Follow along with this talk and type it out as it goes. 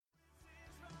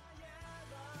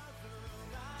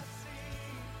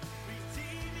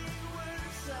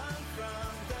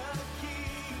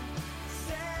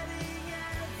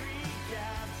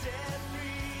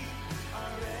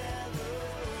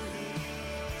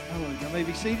Hallelujah. Y'all may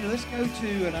be seated. Let's go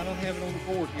to, and I don't have it on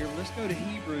the board here, but let's go to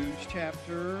Hebrews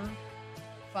chapter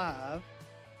 5.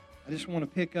 I just want to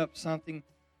pick up something.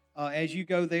 As you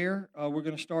go there, we're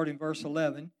going to start in verse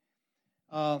 11.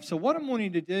 So what I'm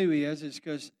wanting to do is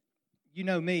because you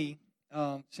know me,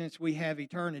 since we have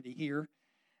eternity here,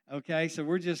 okay, so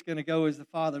we're just going to go as the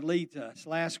Father leads us.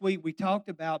 Last week we talked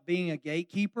about being a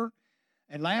gatekeeper,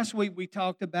 and last week we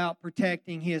talked about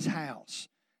protecting His house.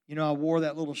 You know, I wore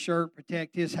that little shirt,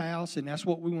 protect His house, and that's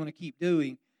what we want to keep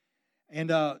doing. And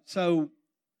so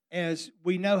as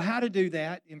we know how to do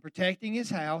that in protecting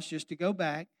His house, just to go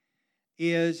back,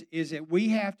 is that we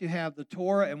have to have the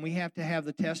Torah and we have to have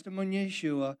the testimony of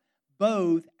Yeshua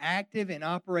both active and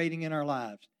operating in our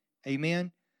lives.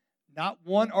 Amen? Not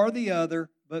one or the other,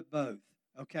 but both.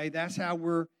 Okay, that's how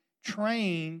we're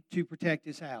trained to protect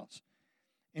His house.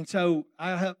 And so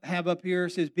I have up here,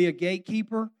 it says, be a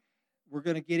gatekeeper. We're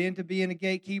going to get into being a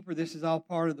gatekeeper. This is all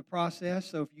part of the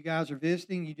process. So if you guys are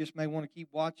visiting, you just may want to keep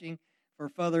watching for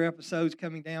further episodes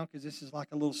coming down because this is like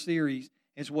a little series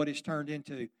is what it's turned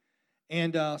into.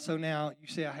 And so now you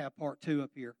see I have part 2 up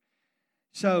here.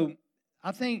 So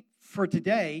I think for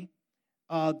today,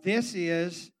 this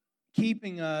is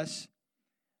keeping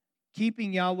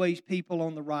Yahweh's people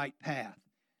on the right path.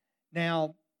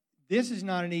 Now, this is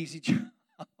not an easy job.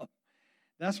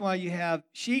 That's why you have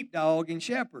sheepdog and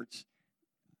shepherds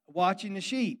watching the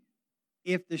sheep.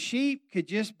 If the sheep could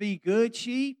just be good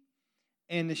sheep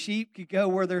and the sheep could go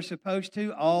where they're supposed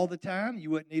to all the time, you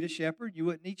wouldn't need a shepherd, you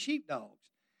wouldn't need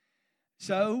sheepdogs.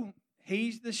 So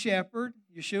He's the shepherd,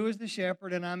 Yeshua's the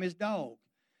shepherd, and I'm His dog.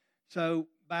 So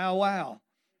bow wow.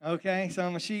 Okay, so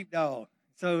I'm a sheepdog.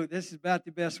 So this is about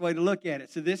the best way to look at it.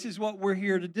 So this is what we're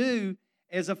here to do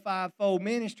as a fivefold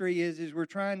ministry is we're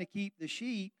trying to keep the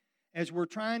sheep as we're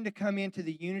trying to come into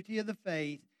the unity of the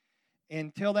faith.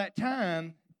 Until that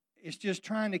time, it's just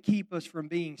trying to keep us from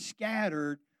being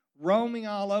scattered, roaming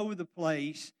all over the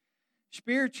place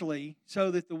spiritually, so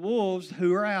that the wolves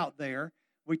who are out there,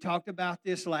 we talked about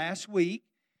this last week,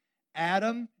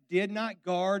 Adam did not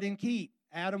guard and keep.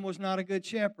 Adam was not a good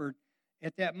shepherd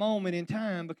at that moment in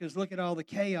time because look at all the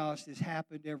chaos that's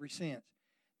happened ever since.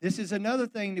 This is another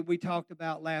thing that we talked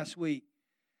about last week.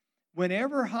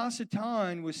 Whenever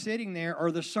Hasatan was sitting there,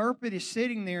 or the serpent is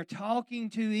sitting there talking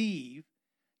to Eve,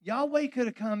 Yahweh could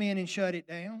have come in and shut it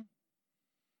down.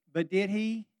 But did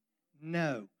He?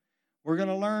 No. We're going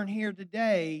to learn here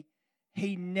today,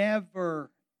 He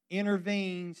never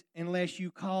intervenes unless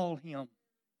you call Him.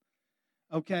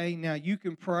 Okay, now you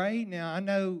can pray. Now I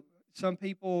know some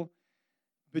people,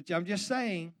 but I'm just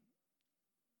saying,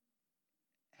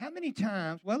 how many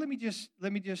times, well, let me just,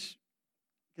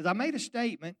 because I made a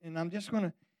statement, and I'm just going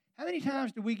to, how many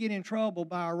times do we get in trouble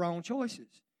by our wrong choices?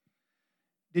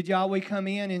 Did Yahweh come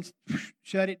in and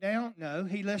shut it down? No,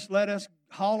 He let us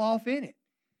haul off in it.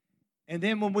 And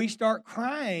then when we start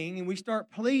crying and we start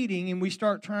pleading and we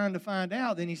start trying to find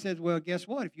out, then He says, well, guess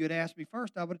what? If you had asked me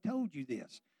first, I would have told you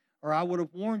this, or I would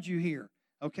have warned you here.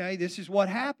 Okay, this is what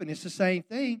happened. It's the same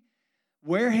thing.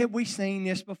 Where have we seen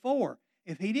this before?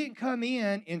 If He didn't come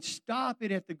in and stop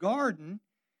it at the garden,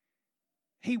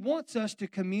 He wants us to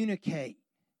communicate.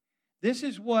 This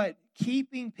is what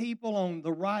keeping people on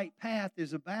the right path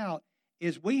is about,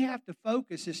 is we have to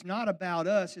focus. It's not about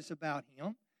us, it's about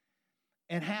Him.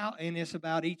 And it's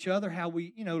about each other, how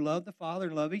we, love the Father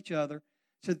and love each other.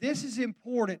 So this is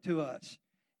important to us,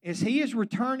 as He is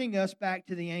returning us back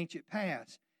to the ancient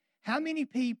past. How many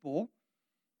people,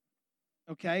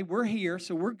 okay, we're here,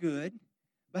 so we're good,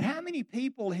 but how many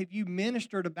people have you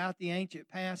ministered about the ancient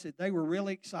past that they were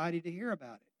really excited to hear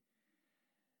about it?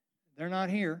 They're not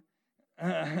here.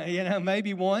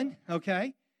 Maybe one,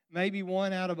 okay? Maybe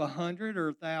one out of 100 or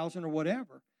 1,000 or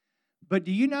whatever. But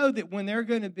do you know that when they're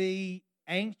going to be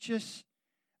anxious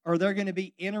or they're going to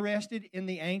be interested in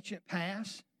the ancient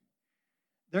past,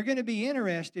 they're going to be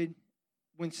interested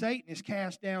when Satan is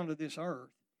cast down to this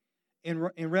earth in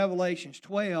Revelations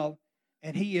 12,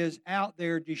 and he is out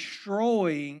there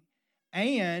destroying.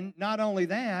 And not only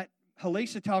that,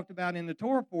 Halisa talked about in the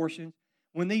Torah portions,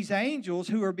 when these angels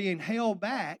who are being held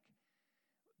back,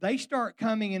 they start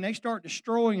coming and they start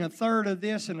destroying a third of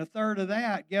this and a third of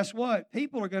that, guess what?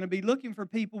 People are going to be looking for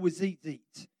people with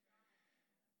tzitzits.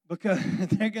 Because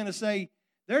they're going to say,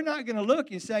 they're not going to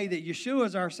look and say that Yeshua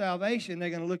is our salvation.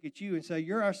 They're going to look at you and say,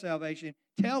 you're our salvation.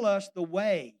 Tell us the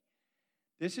way.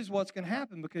 This is what's going to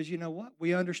happen because you know what?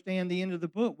 We understand the end of the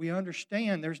book. We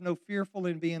understand there's no fearful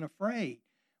in being afraid.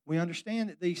 We understand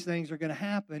that these things are going to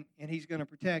happen and He's going to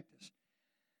protect us.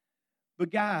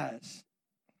 But guys,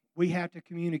 we have to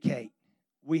communicate.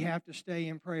 We have to stay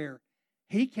in prayer.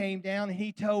 He came down and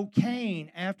he told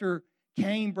Cain, after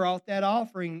Cain brought that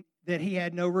offering that he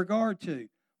had no regard to.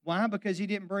 Why? Because he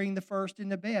didn't bring the first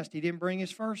and the best. He didn't bring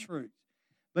his first fruits.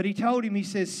 But he told him, he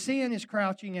says, sin is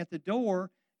crouching at the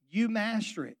door. You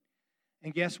master it.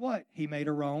 And guess what? He made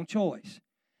a wrong choice.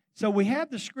 So we have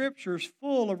the scriptures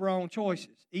full of wrong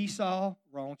choices. Esau,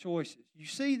 wrong choices. You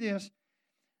see this,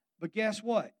 but guess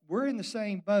what? We're in the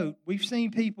same boat. We've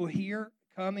seen people here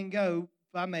come and go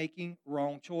by making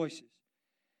wrong choices.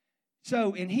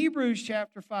 So in Hebrews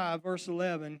chapter 5, verse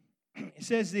 11, it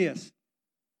says this.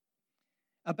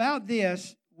 About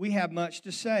this, we have much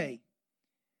to say,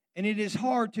 and it is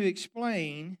hard to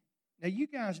explain. Now, you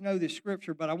guys know this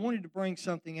scripture, but I wanted to bring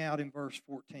something out in verse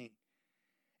 14.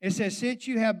 It says, since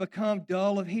you have become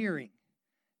dull of hearing.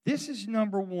 This is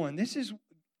number one. This is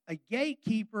a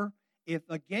gatekeeper. If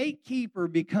a gatekeeper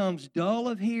becomes dull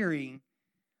of hearing,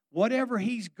 whatever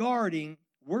he's guarding,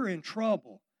 we're in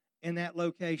trouble in that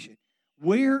location.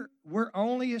 We're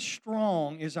only as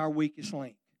strong as our weakest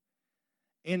link.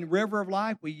 In River of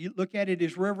Life, we look at it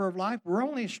as River of Life. We're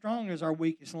only as strong as our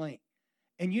weakest link.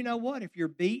 And you know what? If you're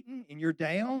beaten and you're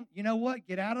down, you know what?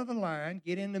 Get out of the line,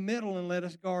 get in the middle, and let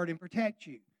us guard and protect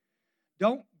you.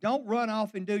 Don't run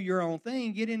off and do your own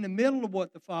thing. Get in the middle of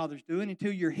what the Father's doing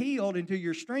until you're healed, until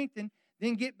you're strengthened.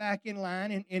 Then get back in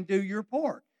line and do your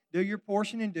part. Do your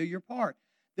portion and do your part.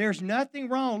 There's nothing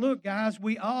wrong. Look, guys,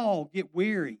 we all get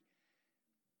weary.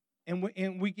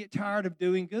 And we get tired of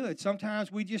doing good.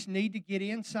 Sometimes we just need to get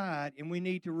inside and we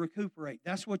need to recuperate.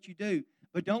 That's what you do.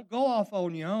 But don't go off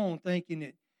on your own thinking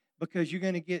that because you're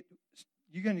going to get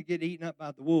eaten up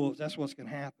by the wolves. That's what's going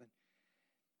to happen.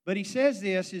 But he says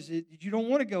this, is that you don't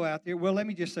want to go out there. Well, let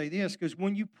me just say this, because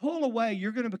when you pull away,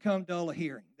 you're going to become dull of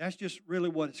hearing. That's just really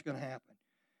what is going to happen.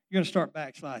 You're going to start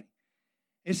backsliding.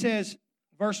 It says,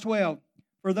 verse 12,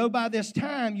 for though by this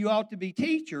time you ought to be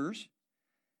teachers.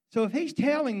 So if he's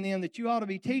telling them that you ought to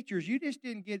be teachers, you just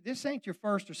didn't get, this ain't your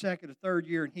first or second or third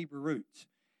year in Hebrew roots.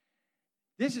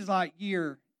 This is like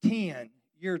year 10,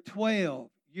 year 12,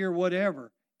 year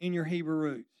whatever in your Hebrew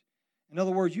roots. In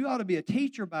other words, you ought to be a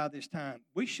teacher by this time.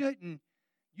 You shouldn't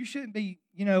be,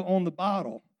 on the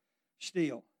bottle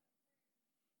still.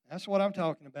 That's what I'm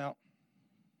talking about.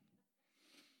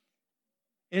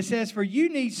 It says, for you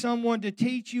need someone to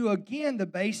teach you again the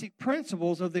basic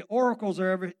principles of the oracles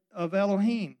of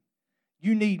Elohim.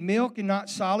 You need milk and not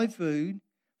solid food.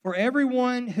 For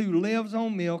everyone who lives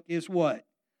on milk is what?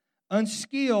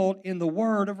 Unskilled in the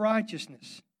word of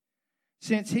righteousness,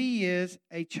 since he is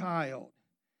a child.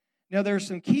 Now, there's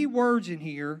some key words in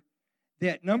here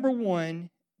that, number one,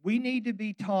 we need to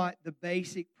be taught the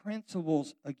basic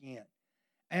principles again.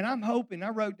 And I'm hoping, I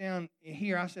wrote down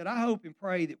here, I said, I hope and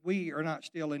pray that we are not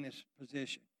still in this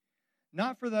position.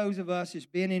 Not for those of us that's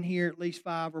been in here at least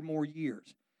 5 or more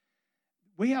years.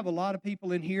 We have a lot of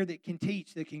people in here that can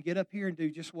teach, that can get up here and do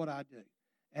just what I do.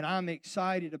 And I'm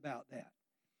excited about that.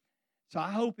 So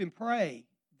I hope and pray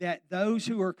that those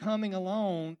who are coming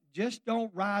along just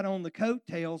don't ride on the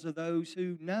coattails of those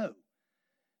who know.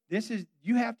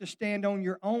 You have to stand on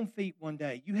your own feet one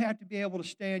day. You have to be able to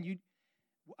stand.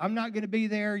 I'm not going to be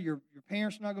there. Your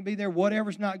parents are not going to be there.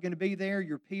 Whatever's not going to be there.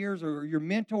 Your peers or your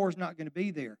mentor's not going to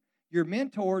be there. You're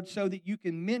mentored so that you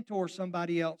can mentor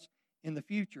somebody else in the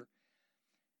future.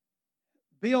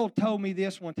 Bill told me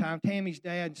this one time. Tammy's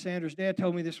dad and Sandra's dad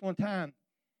told me this one time.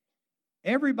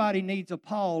 Everybody needs a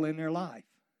Paul in their life.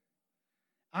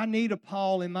 I need a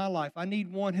Paul in my life. I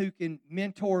need one who can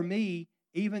mentor me,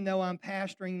 even though I'm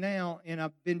pastoring now and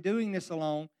I've been doing this a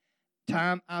long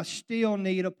time. I still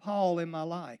need a Paul in my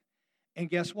life. And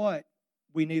guess what?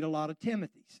 We need a lot of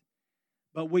Timothys.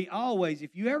 But we always,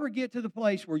 if you ever get to the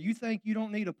place where you think you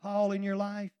don't need a Paul in your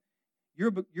life,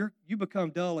 you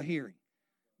become dull of hearing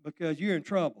because you're in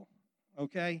trouble.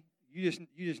 Okay? You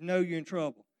just know you're in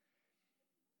trouble.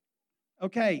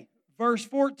 Okay, verse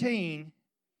 14.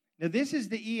 Now, this is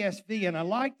the ESV, and I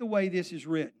like the way this is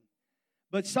written.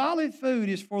 But solid food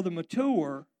is for the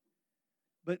mature.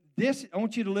 But this, I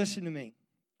want you to listen to me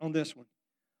on this one.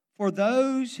 For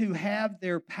those who have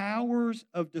their powers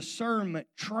of discernment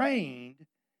trained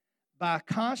by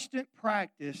constant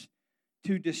practice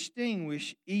to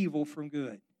distinguish evil from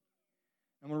good.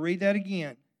 I'm going to read that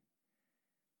again.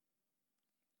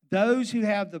 Those who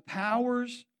have the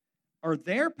powers or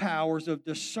their powers of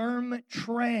discernment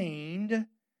trained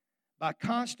by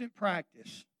constant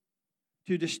practice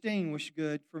to distinguish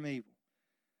good from evil.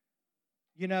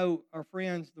 Our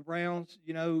friends, the Browns,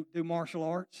 do martial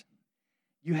arts.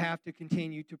 You have to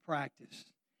continue to practice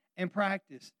and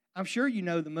practice. I'm sure you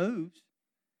know the moves,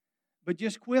 but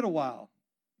just quit a while.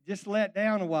 Just let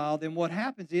down a while. Then what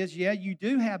happens is, you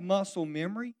do have muscle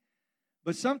memory,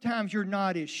 But sometimes you're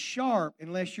not as sharp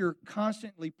unless you're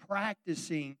constantly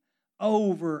practicing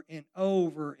over and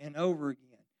over and over again.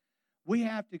 We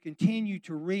have to continue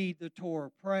to read the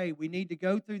Torah, pray. We need to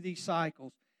go through these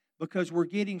cycles because we're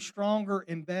getting stronger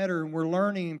and better, and we're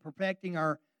learning and perfecting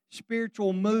our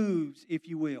spiritual moves, if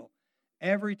you will,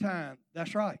 every time.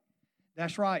 That's right.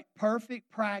 That's right.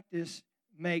 Perfect practice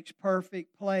makes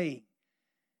perfect playing.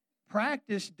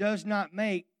 Practice does not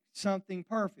make something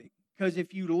perfect. Because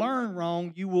if you learn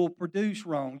wrong, you will produce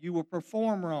wrong. You will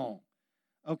perform wrong.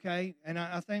 Okay? And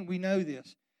I think we know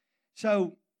this.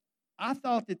 So I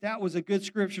thought that was a good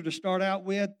scripture to start out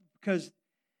with, because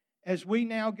as we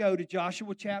now go to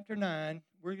Joshua chapter 9,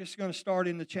 we're just going to start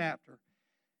in the chapter.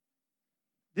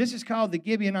 This is called the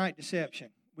Gibeonite deception.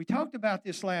 We talked about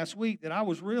this last week, that I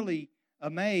was really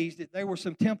amazed that there were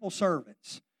some temple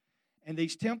servants. And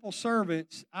these temple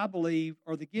servants, I believe,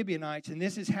 are the Gibeonites, and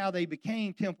this is how they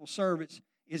became temple servants,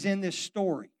 is in this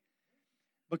story.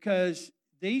 Because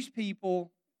these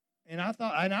people, and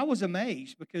I was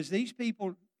amazed, because these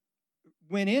people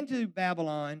went into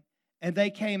Babylon, and they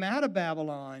came out of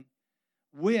Babylon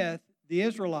with the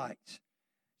Israelites.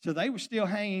 So they were still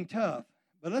hanging tough.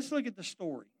 But let's look at the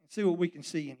story and see what we can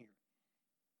see in here.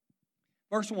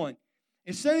 Verse 1.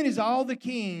 As soon as all the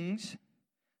kings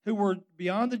who were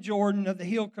beyond the Jordan of the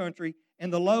hill country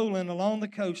and the lowland along the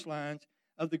coastlines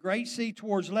of the great sea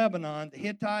towards Lebanon, the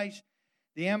Hittites,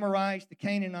 the Amorites, the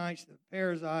Canaanites, the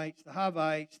Perizzites, the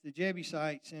Hivites, the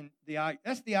Jebusites, and the Ite.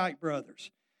 That's the Ite brothers.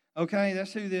 Okay,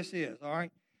 that's who this is, all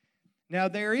right? Now,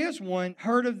 there is one,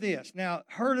 heard of this. Now,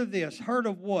 heard of this. Heard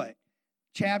of what?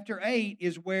 Chapter 8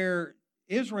 is where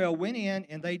Israel went in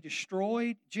and they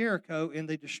destroyed Jericho and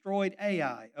they destroyed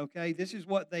Ai. Okay, this is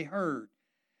what they heard.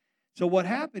 So what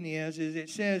happened is it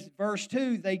says, verse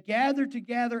 2, they gathered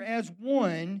together as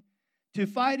one to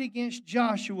fight against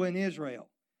Joshua and Israel.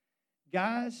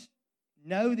 Guys,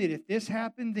 know that if this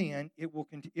happened then, it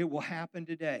will happen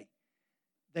today.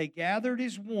 They gathered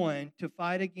as one to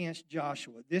fight against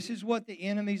Joshua. This is what the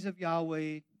enemies of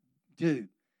Yahweh do.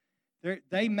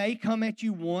 They may come at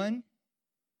you one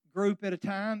group at a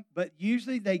time, but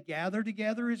usually they gather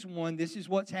together as one. This is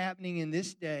what's happening in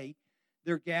this day.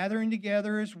 They're gathering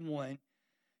together as one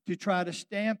to try to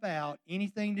stamp out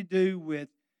anything to do with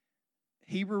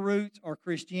Hebrew roots or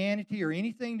Christianity or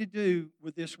anything to do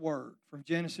with this word from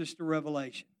Genesis to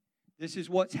Revelation. This is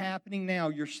what's happening now.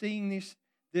 You're seeing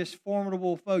this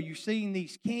formidable foe. You're seeing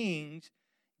these kings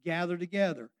gather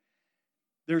together.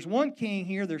 There's one king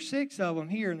here. There's 6 of them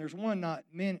here, and there's one not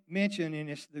mentioned, and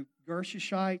it's the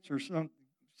Gershishites or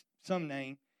some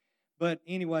name. But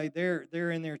anyway,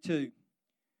 they're in there too.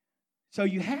 So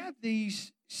you have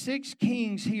these 6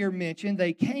 kings here mentioned.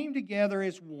 They came together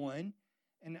as one.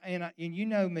 And you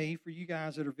know me, for you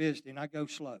guys that are visiting, I go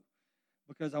slow.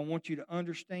 Because I want you to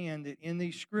understand that in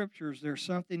these scriptures, there's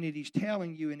something that he's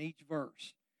telling you in each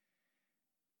verse.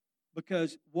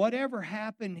 Because whatever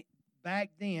happened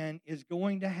back then is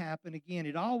going to happen again.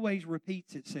 It always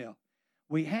repeats itself.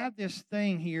 We have this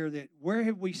thing here that, where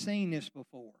have we seen this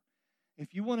before?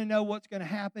 If you want to know what's going to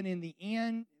happen in the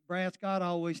end, Brad Scott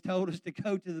always told us to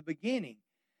go to the beginning.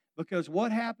 Because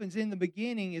what happens in the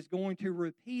beginning is going to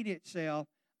repeat itself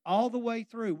all the way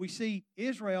through. We see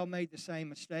Israel made the same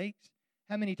mistakes.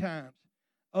 How many times?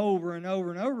 Over and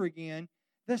over and over again,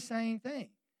 the same thing.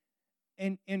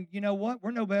 And you know what?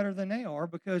 We're no better than they are,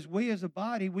 because we as a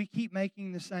body, we keep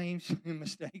making the same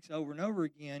mistakes over and over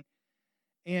again.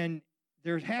 And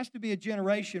there has to be a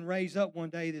generation raised up one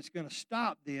day that's going to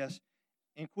stop this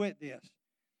and quit this.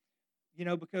 You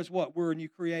know, because what? We're a new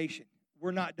creation. We're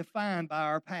not defined by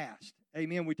our past.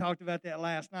 Amen. We talked about that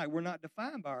last night. We're not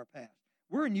defined by our past.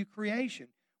 We're a new creation.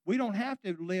 We don't have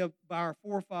to live by our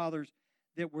forefathers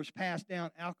that was passed down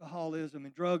alcoholism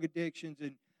and drug addictions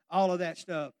and all of that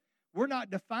stuff. We're not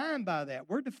defined by that.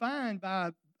 We're defined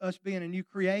by us being a new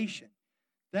creation.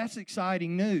 That's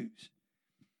exciting news.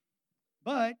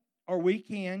 Or we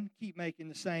can keep making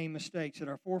the same mistakes that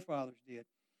our forefathers did.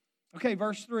 Okay,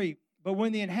 verse 3. But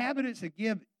when the inhabitants of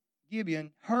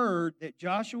Gibeon heard that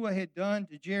Joshua had done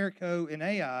to Jericho and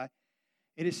Ai,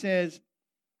 it says,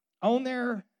 on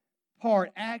their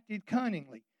part acted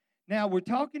cunningly. Now, we're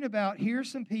talking about, here's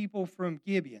some people from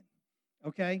Gibeon,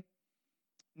 okay?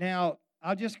 Now,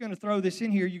 I'm just going to throw this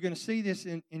in here. You're going to see this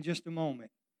in just a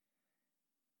moment.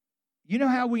 You know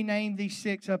how we named these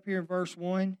 6 up here in verse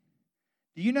 1?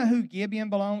 Do you know who Gibeon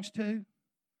belongs to?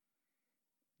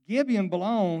 Gibeon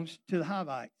belongs to the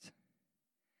Hivites.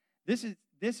 This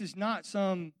is not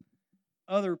some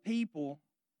other people.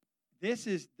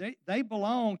 They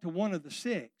belong to one of the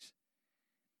 6.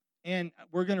 And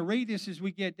we're going to read this as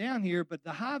we get down here, but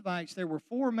the Hivites, there were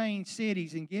 4 main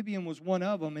cities, and Gibeon was one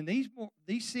of them. And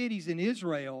these cities in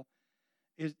Israel,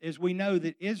 as we know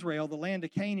that Israel, the land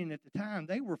of Canaan at the time,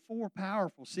 they were 4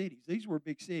 powerful cities. These were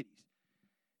big cities.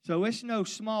 So it's no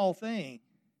small thing.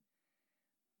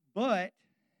 But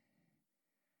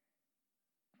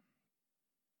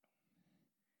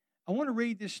I want to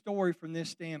read this story from this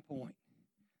standpoint.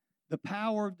 The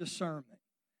power of discernment.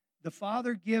 The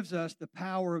Father gives us the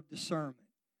power of discernment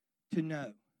to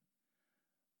know.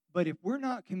 But if we're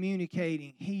not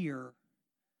communicating here,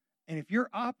 and if you're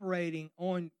operating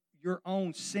on your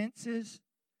own senses,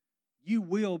 you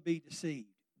will be deceived.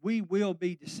 We will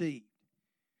be deceived.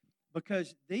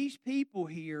 Because these people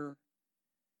here,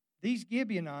 these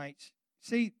Gibeonites,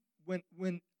 see,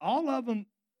 when all of them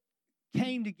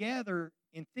came together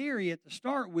in theory at the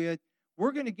start with,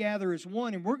 we're going to gather as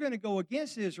one and we're going to go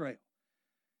against Israel.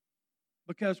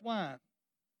 Because why?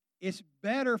 It's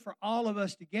better for all of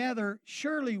us together.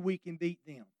 Surely we can beat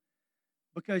them.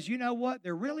 Because you know what?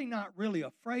 They're really not really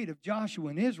afraid of Joshua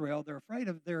and Israel. They're afraid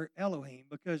of their Elohim,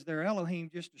 because their Elohim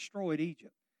just destroyed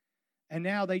Egypt. And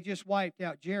now they just wiped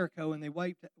out Jericho, and they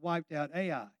wiped out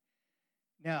Ai.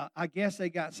 Now, I guess they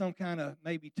got some kind of,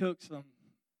 maybe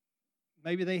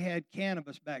they had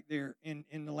cannabis back there in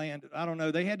the land. I don't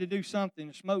know. They had to do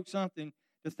something, to smoke something,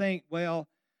 to think, well,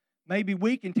 maybe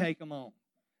we can take them on.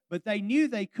 But they knew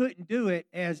they couldn't do it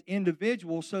as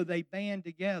individuals, so they band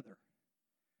together.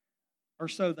 Or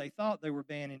so they thought they were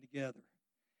banding together.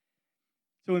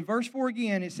 So in verse 4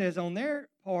 again, it says, on their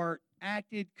part,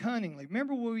 acted cunningly.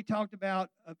 Remember what we talked about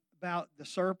the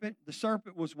serpent? The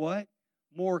serpent was what?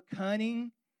 More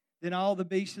cunning than all the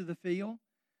beasts of the field.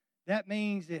 That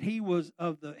means that he was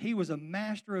a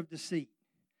master of deceit.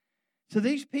 So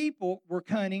these people were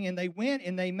cunning, and they went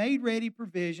and they made ready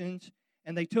provisions,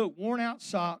 and they took worn-out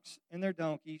socks and their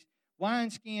donkeys,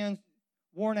 wineskins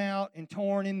worn out and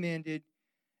torn and mended.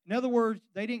 In other words,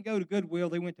 they didn't go to Goodwill,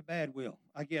 they went to Badwill,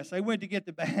 I guess. They went to get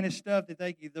the baddest stuff that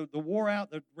they could, the wore out,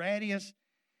 the rattiest,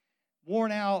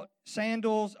 worn out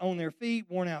sandals on their feet,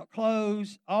 worn out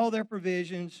clothes. All their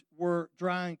provisions were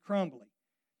dry and crumbly.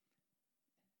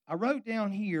 I wrote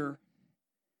down here,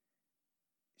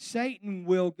 Satan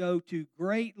will go to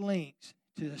great lengths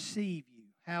to deceive you,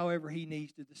 however he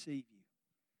needs to deceive you.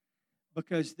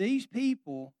 Because these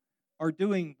people are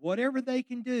doing whatever they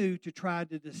can do to try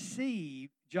to deceive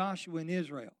Joshua and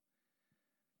Israel.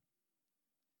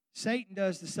 Satan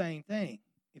does the same thing.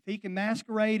 If he can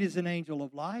masquerade as an angel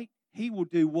of light, he will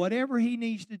do whatever he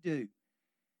needs to do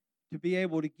to be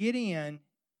able to get in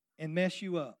and mess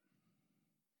you up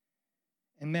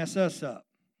and mess us up.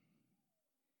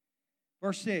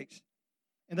 Verse 6,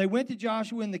 and they went to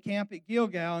Joshua in the camp at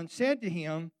Gilgal and said to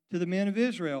him, to the men of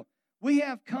Israel, we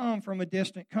have come from a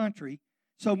distant country,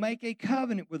 so make a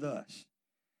covenant with us.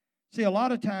 See, a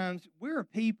lot of times we're a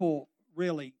people,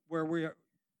 really, where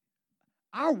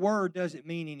our word doesn't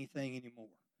mean anything anymore.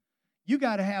 You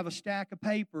got to have a stack of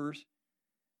papers.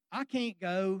 I can't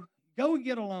go and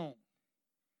get a loan.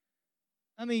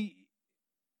 I mean,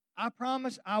 I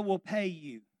promise I will pay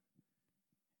you.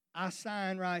 I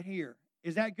sign right here.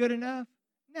 Is that good enough?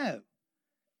 No.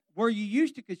 Where you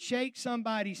used to could shake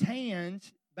somebody's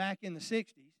hands back in the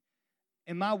 60s,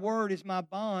 and my word is my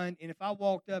bond, and if I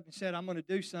walked up and said I'm going to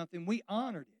do something, we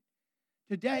honored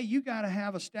it. Today, you got to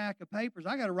have a stack of papers.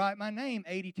 I got to write my name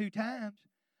 82 times.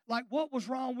 Like, what was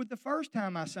wrong with the first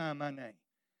time I signed my name?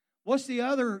 What's the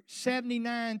other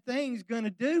 79 things going to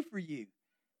do for you?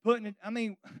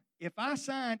 If I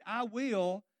signed, I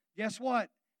will, guess what?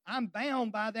 I'm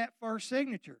bound by that first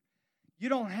signature. You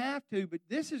don't have to, but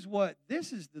this is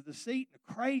the deceit and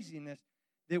the craziness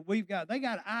that we've got. They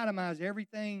got to itemize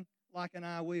everything like an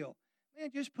I will. Man,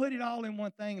 just put it all in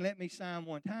one thing and let me sign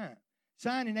one time.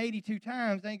 Signing 82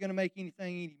 times ain't going to make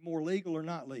anything any more legal or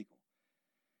not legal.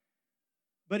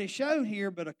 But it showed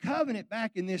here, but a covenant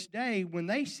back in this day, when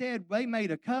they said they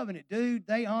made a covenant, dude,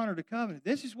 they honored a covenant.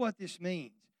 This is what this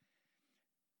means.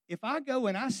 If I go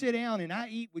and I sit down and I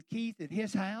eat with Keith at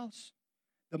his house,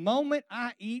 the moment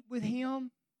I eat with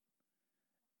him,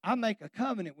 I make a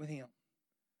covenant with him.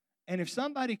 And if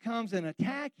somebody comes and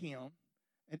attacks him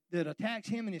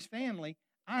and his family,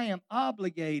 I am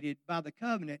obligated by the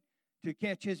covenant to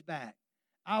catch his back.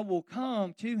 I will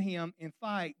come to him and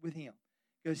fight with him,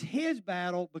 because his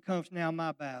battle becomes now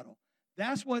my battle.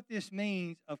 That's what this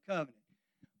means of covenant.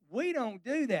 We don't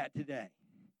do that today.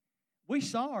 We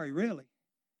sorry, really.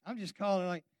 I'm just calling it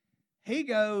like, he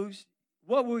goes,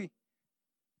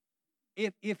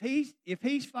 if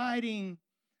he's fighting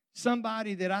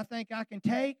somebody that I think I can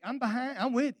take, I'm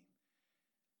with him.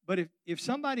 But if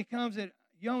somebody comes at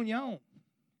yon,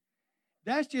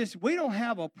 That's just, we don't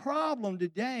have a problem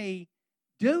today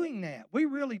doing that. We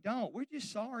really don't. We're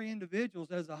just sorry individuals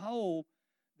as a whole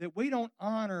that we don't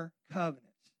honor covenants.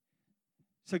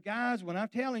 So, guys, when I'm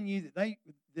telling you that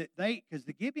they, because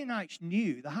the Gibeonites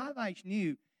knew, the Hivites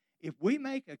knew, if we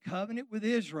make a covenant with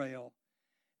Israel,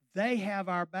 they have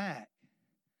our back.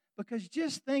 Because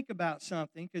just think about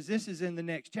something, because this is in the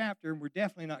next chapter, and we're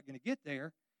definitely not going to get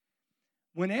there.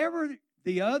 Whenever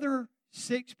the other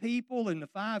 6 people and the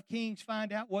 5 kings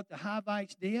find out what the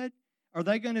Hivites did, are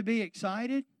they going to be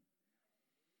excited?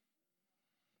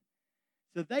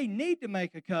 So they need to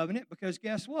make a covenant, because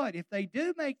guess what? If they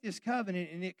do make this covenant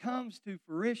and it comes to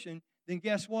fruition, then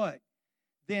guess what?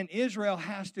 Then Israel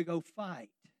has to go fight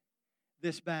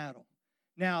this battle.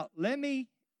 Now, let me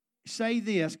say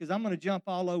this, because I'm going to jump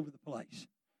all over the place.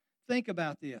 Think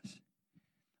about this.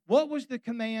 What was the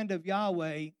command of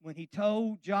Yahweh when he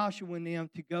told Joshua and them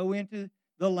to go into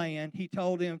the land? He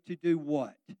told them to do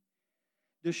what?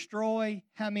 Destroy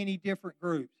how many different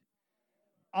groups?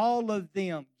 All of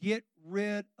them. Get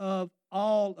rid of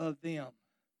all of them.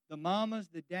 The mamas,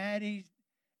 the daddies,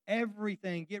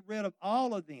 everything. Get rid of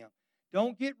all of them.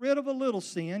 Don't get rid of a little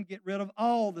sin. Get rid of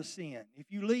all the sin. If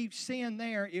you leave sin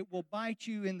there, it will bite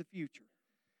you in the future.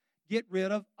 Get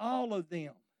rid of all of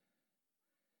them.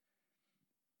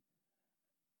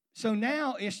 So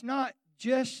now it's not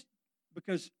just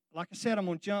because, like I said, I'm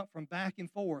going to jump from back and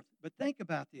forth. But think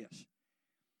about this.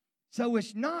 So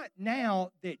it's not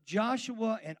now that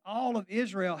Joshua and all of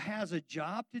Israel has a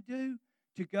job to do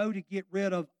to go to get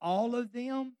rid of all of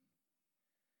them.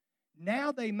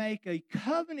 Now they make a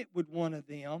covenant with one of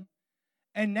them,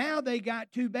 and now they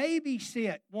got to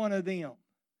babysit one of them.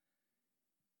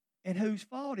 And whose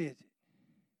fault is it?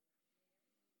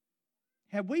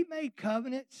 Have we made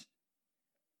covenants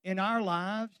in our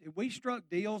lives? If we struck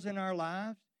deals in our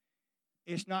lives,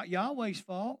 it's not Yahweh's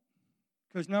fault.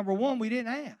 Because number one, we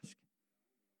didn't ask.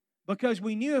 Because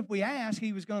we knew if we asked,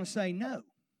 he was going to say no.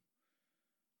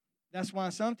 That's why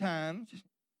sometimes,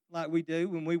 like we do,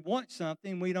 when we want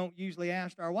something, we don't usually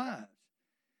ask our wives.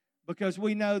 Because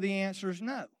we know the answer is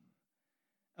no.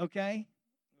 Okay?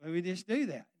 We just do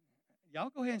that. Y'all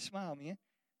go ahead and smile, man.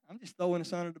 I'm just throwing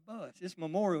us under the bus. It's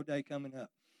Memorial Day coming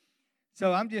up.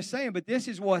 So I'm just saying, but this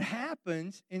is what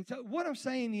happens. And so what I'm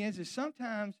saying is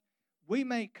sometimes we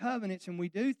make covenants and we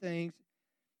do things.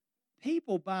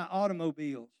 People buy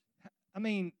automobiles. I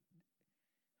mean,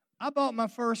 I bought my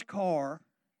first car,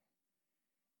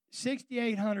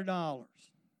 $6,800,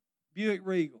 Buick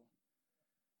Regal.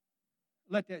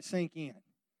 Let that sink in.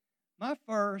 My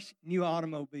first new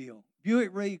automobile, Buick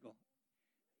Regal.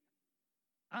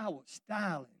 I was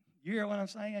styling. You hear what I'm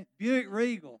saying? Buick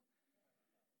Regal.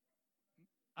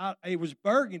 It was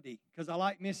burgundy because I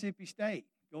like Mississippi State.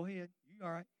 Go ahead. You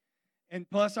all right. And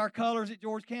plus our colors at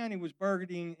George County was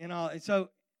burgundy and all. And so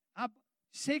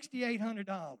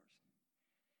 $6,800.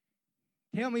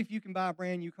 Tell me if you can buy a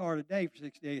brand new car today for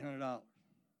 $6,800.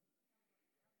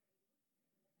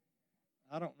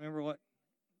 I don't remember what.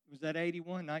 Was that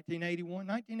 81? 1981?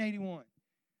 1981.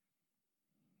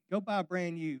 Go buy a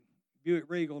brand new Buick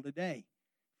Regal today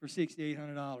for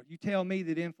 $6,800. You tell me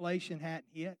that inflation hadn't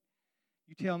hit.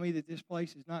 You tell me that this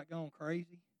place is not going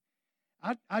crazy.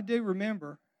 I do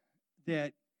remember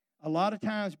that a lot of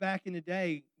times back in the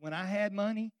day when I had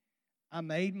money, I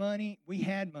made money, we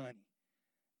had money.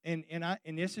 And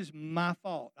this is my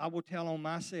fault. I will tell on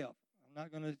myself.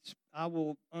 I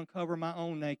will uncover my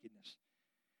own nakedness.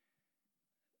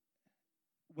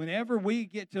 Whenever we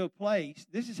get to a place,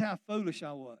 this is how foolish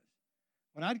I was.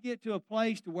 When I'd get to a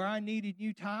place to where I needed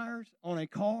new tires on a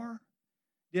car,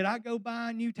 did I go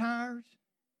buy new tires?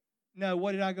 No,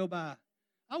 what did I go buy?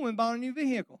 I went and bought a new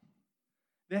vehicle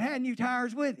that had new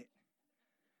tires with it.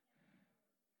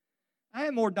 I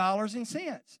had more dollars and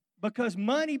cents because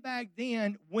money back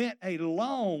then went a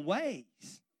long ways.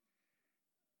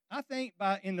 I think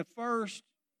in the first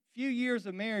few years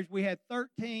of marriage, we had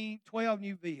 12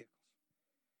 new vehicles.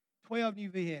 12 new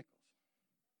vehicles.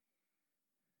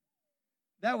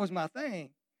 That was my thing.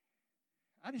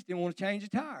 I just didn't want to change a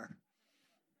tire.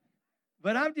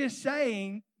 But I'm just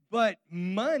saying, but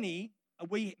money,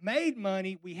 we made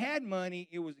money, we had money,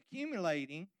 it was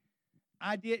accumulating.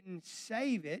 I didn't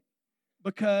save it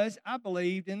because I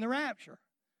believed in the rapture.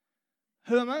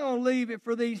 Who am I going to leave it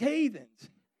for these heathens?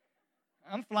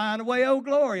 I'm flying away, oh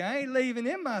glory. I ain't leaving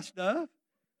them my stuff.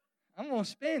 I'm going to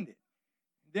spend it.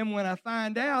 Then when I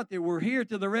find out that we're here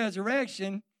to the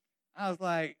resurrection, I was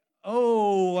like,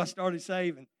 oh, I started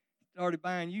saving. Started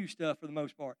buying you stuff for the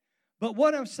most part. But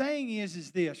what I'm saying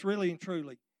is this, really and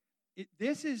truly.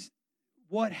 This is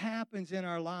what happens in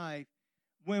our life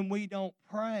when we don't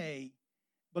pray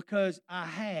because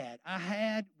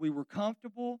we were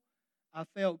comfortable. I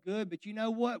felt good. But you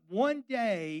know what? One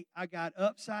day I got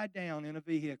upside down in a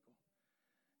vehicle.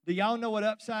 Do y'all know what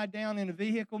upside down in a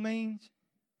vehicle means?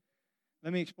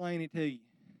 Let me explain it to you.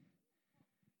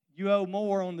 You owe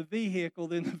more on the vehicle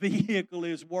than the vehicle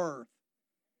is worth.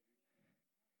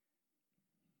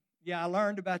 Yeah, I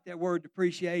learned about that word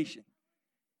depreciation.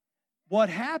 What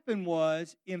happened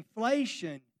was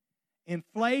inflation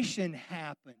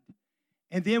happened.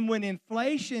 And then when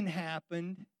inflation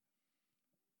happened,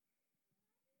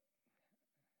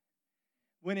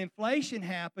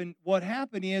 what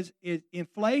happened is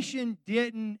inflation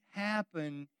didn't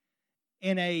happen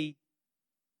in a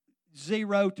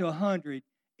 0 to 100.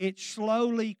 It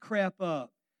slowly crept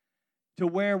up to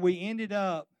where we ended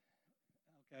up.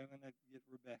 Okay, I'm going to get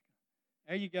Rebecca.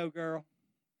 There you go, girl.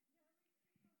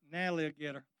 Natalie will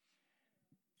get her.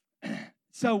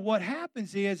 So what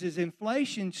happens is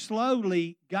inflation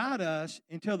slowly got us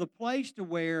into the place to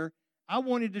where I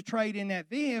wanted to trade in that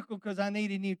vehicle because I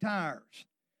needed new tires.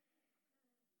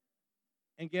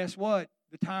 And guess what?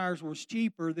 The tires was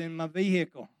cheaper than my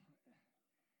vehicle.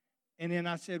 And then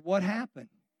I said, what happened?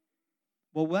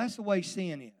 Well, that's the way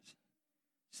sin is.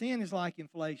 Sin is like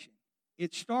inflation.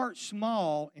 It starts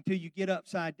small until you get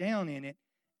upside down in it,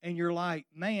 and you're like,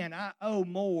 man, I owe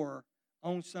more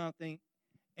on something.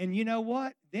 And you know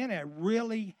what? Then I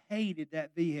really hated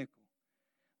that vehicle.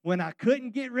 When I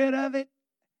couldn't get rid of it,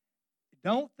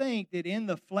 don't think that in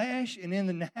the flesh and in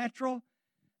the natural,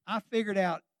 I figured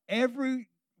out every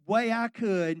way I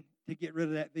could to get rid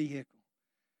of that vehicle.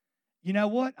 You know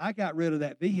what? I got rid of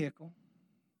that vehicle,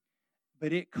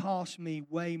 but it cost me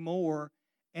way more,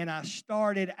 and I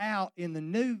started out in the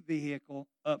new vehicle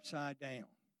upside down.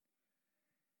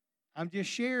 I'm just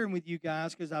sharing with you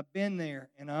guys because I've been there,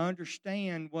 and I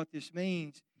understand what this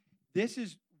means. This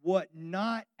is what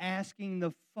not asking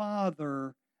the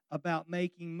Father about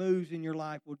making moves in your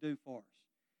life will do for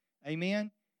us.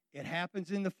 Amen? It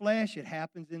happens in the flesh. It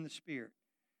happens in the spirit.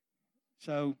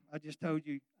 So I just told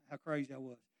you how crazy I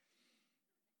was.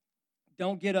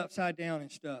 Don't get upside down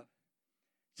and stuff.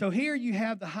 So here you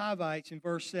have the Hivites in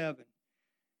verse 7.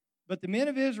 But the men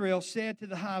of Israel said to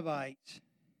the Hivites,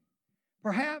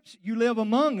 perhaps you live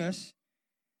among us,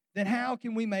 then how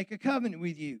can we make a covenant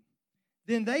with you?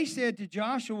 Then they said to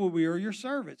Joshua, we are your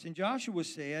servants. And Joshua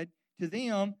said to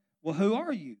them, well, who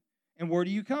are you? And where do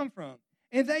you come from?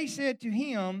 And they said to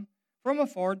him, from a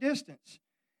far distance,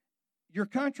 your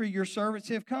country, your servants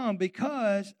have come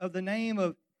because of the name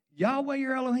of Yahweh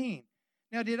your Elohim.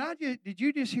 Now, did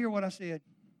you just hear what I said?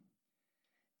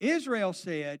 Israel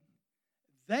said,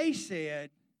 they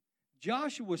said,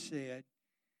 Joshua said,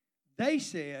 they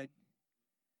said,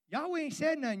 Yahweh ain't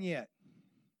said nothing yet.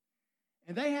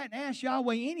 And they hadn't asked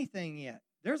Yahweh anything yet.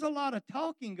 There's a lot of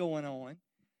talking going on,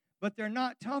 but they're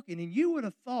not talking. And you would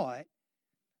have thought,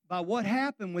 by what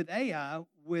happened with Ai,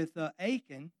 with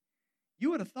Achan,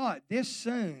 you would have thought this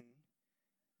soon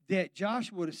that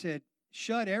Joshua would have said,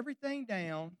 shut everything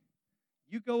down.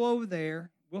 You go over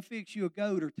there. We'll fix you a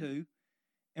goat or two.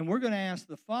 And we're going to ask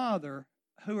the Father,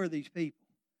 who are these people?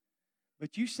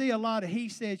 But you see a lot of he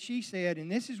said, she said, and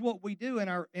this is what we do in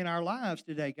our lives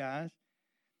today, guys.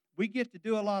 We get to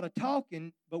do a lot of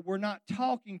talking, but we're not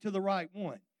talking to the right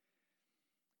one.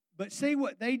 But see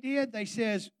what they did? They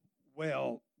says,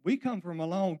 well, we come from a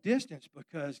long distance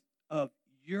because of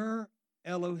your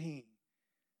Elohim.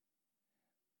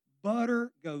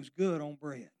 Butter goes good on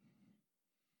bread.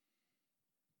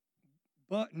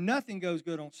 But nothing goes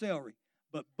good on celery.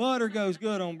 But butter goes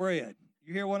good on bread.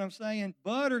 You hear what I'm saying?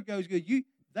 Butter goes good.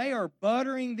 They are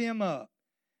buttering them up.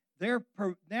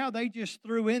 Now they just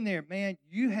threw in there, man,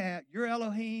 your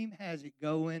Elohim has it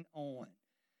going on.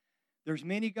 There's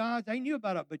many gods. They knew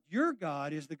about it, but your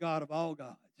God is the God of all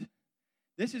gods.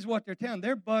 This is what they're telling.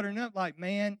 They're buttering up like,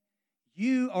 man,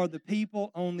 you are the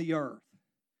people on the earth.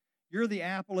 You're the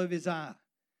apple of his eye.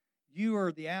 You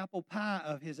are the apple pie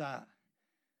of his eye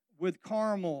with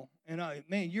caramel. And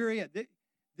man, you're it.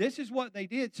 This is what they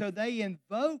did. So they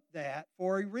invoked that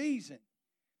for a reason.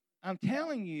 I'm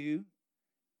telling you,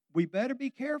 we better be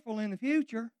careful in the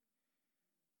future,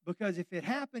 because if it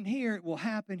happened here, it will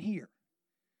happen here.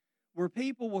 Where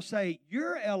people will say,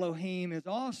 your Elohim is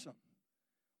awesome.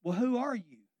 Well, who are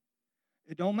you?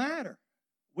 It don't matter.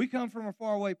 We come from a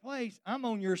faraway place. I'm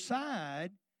on your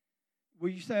side. Will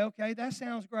you say, okay, that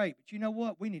sounds great, but you know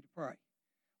what? We need to pray.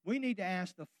 We need to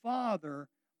ask the Father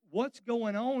what's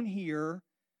going on here,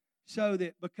 so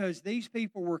that, because these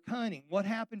people were cunning. What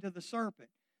happened to the serpent?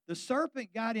 The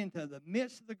serpent got into the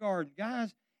midst of the garden.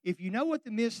 Guys, if you know what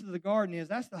the midst of the garden is,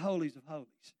 that's the holies of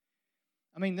holies.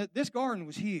 I mean, this garden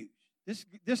was huge.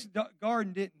 This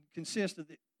garden didn't consist of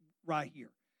right here.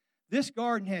 This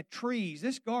garden had trees.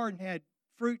 This garden had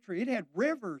fruit trees. It had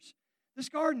rivers. This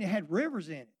garden had rivers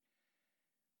in it.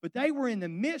 But they were in the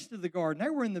midst of the garden. They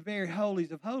were in the very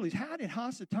holies of holies. How did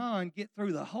Hasatan get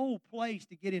through the whole place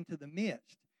to get into the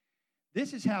midst?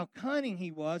 This is how cunning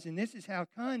he was, and this is how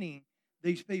cunning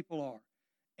these people are.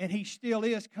 And he still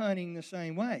is cunning the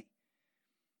same way.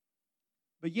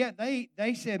 But yet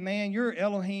they said, man, your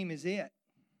Elohim is it.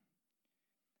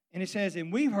 And it says,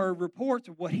 and we've heard reports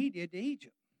of what he did to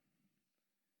Egypt.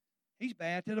 He's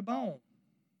bad to the bone.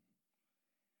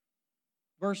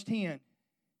 Verse 10.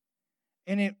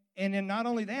 And then not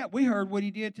only that, we heard what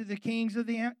he did to the kings of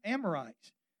the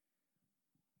Amorites.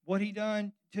 What he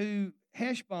done to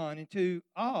Heshbon and to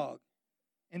Og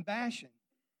and Bashan.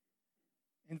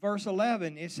 In verse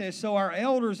 11, it says, so our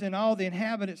elders and all the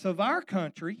inhabitants of our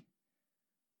country,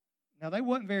 now they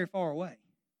wasn't very far away,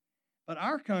 but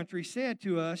our country said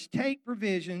to us, take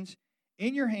provisions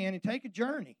in your hand and take a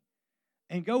journey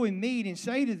and go and meet and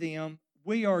say to them,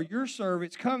 we are your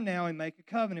servants, come now and make a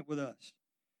covenant with us.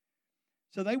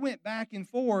 So they went back and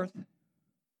forth.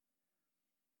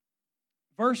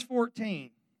 Verse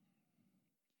 14.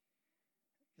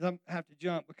 I have to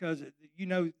jump because you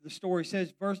know the story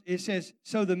says, it says,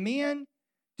 so the men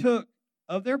took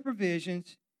of their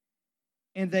provisions,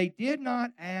 and they did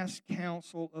not ask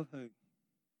counsel of who?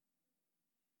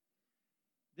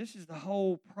 This is the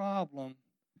whole problem.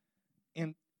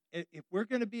 And if we're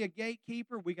going to be a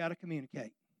gatekeeper, we got to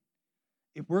communicate.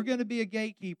 If we're going to be a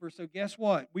gatekeeper, so guess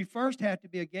what? We first have to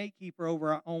be a gatekeeper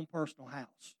over our own personal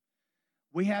house.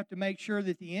 We have to make sure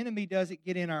that the enemy doesn't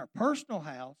get in our personal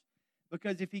house,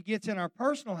 because if he gets in our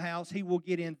personal house, he will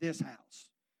get in this house.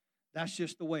 That's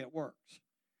just the way it works.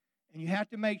 And you have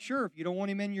to make sure, if you don't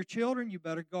want him in your children, you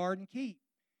better guard and keep.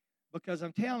 Because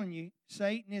I'm telling you,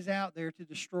 Satan is out there to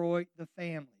destroy the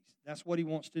families. That's what he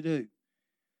wants to do.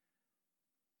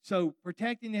 So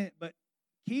protecting it, but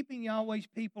keeping Yahweh's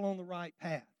people on the right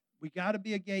path. We got to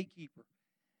be a gatekeeper.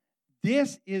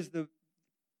 This is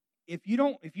if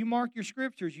you mark your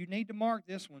scriptures, you need to mark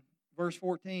this one. Verse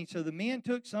 14, so the men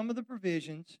took some of the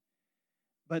provisions,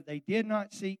 but they did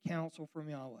not seek counsel from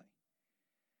Yahweh.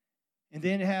 And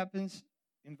then it happens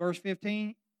in verse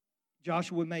 15,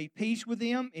 Joshua made peace with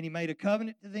them, and he made a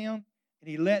covenant to them, and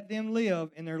he let them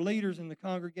live, and their leaders in the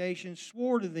congregation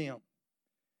swore to them.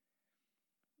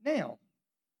 Now,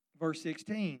 verse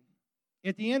 16,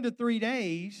 at the end of 3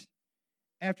 days,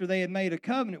 after they had made a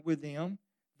covenant with them,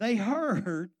 they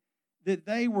heard that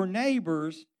they were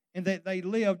neighbors and that they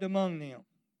lived among them.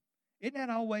 Isn't that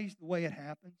always the way it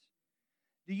happens?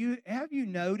 Have you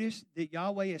noticed that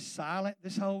Yahweh is silent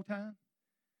this whole time?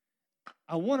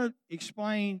 I want to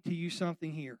explain to you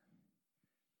something here.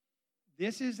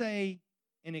 This is an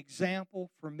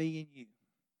example for me and you.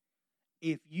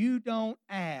 If you don't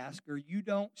ask or you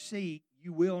don't seek,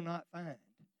 you will not find.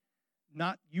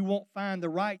 You won't find the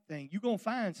right thing. You're going to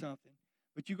find something,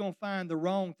 but you're going to find the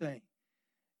wrong thing.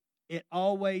 It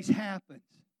always happens.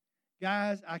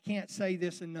 Guys, I can't say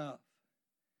this enough.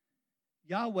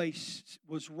 Yahweh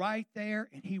was right there,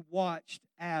 and he watched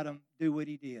Adam do what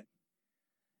he did.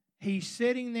 He's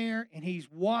sitting there, and he's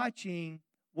watching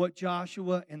what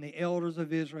Joshua and the elders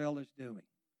of Israel is doing.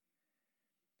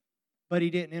 But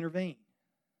he didn't intervene.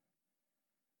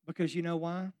 Because you know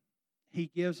why?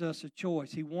 He gives us a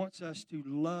choice. He wants us to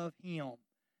love him.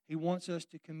 He wants us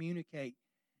to communicate.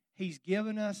 He's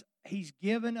given us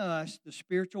the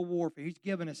spiritual warfare. He's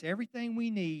given us everything we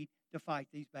need to fight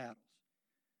these battles.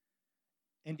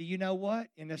 And do you know what?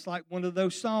 And it's like one of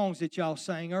those songs that y'all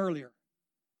sang earlier.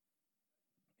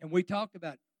 And we talked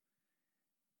about it.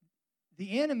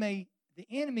 The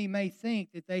enemy may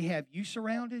think that they have you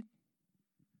surrounded,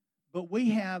 but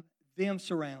we have them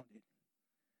surrounded.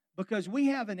 Because we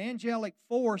have an angelic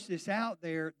force that's out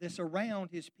there that's around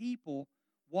his people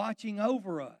watching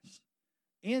over us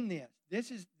in this.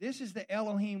 This is the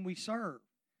Elohim we serve.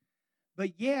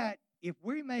 But yet, if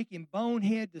we're making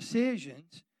bonehead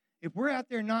decisions, if we're out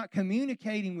there not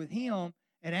communicating with him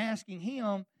and asking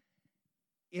him,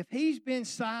 if he's been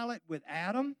silent with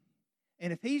Adam,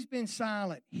 and if he's been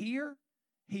silent here,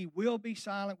 he will be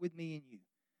silent with me and you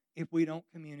if we don't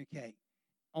communicate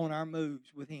on our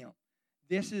moves with him.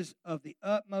 This is of the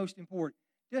utmost importance.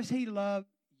 Does he love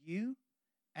you?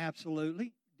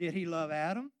 Absolutely. Did he love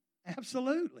Adam?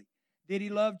 Absolutely. Did he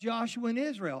love Joshua and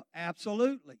Israel?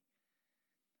 Absolutely.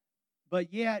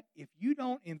 But yet, if you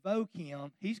don't invoke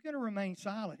him, he's going to remain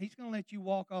silent. He's going to let you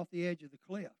walk off the edge of the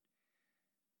cliff.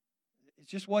 It's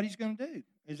just what he's going to do.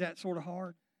 Is that sort of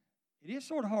hard? It is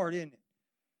sort of hard, isn't it?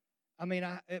 I mean,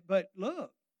 but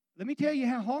look, let me tell you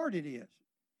how hard it is.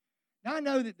 Now I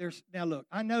know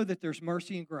that there's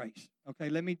mercy and grace. Okay,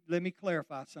 let me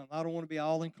clarify something. I don't want to be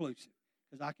all inclusive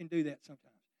because I can do that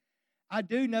sometimes. I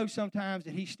do know sometimes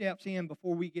that he steps in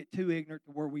before we get too ignorant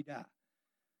to where we die.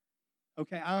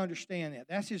 Okay, I understand that.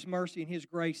 That's his mercy and his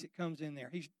grace that comes in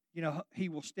there. He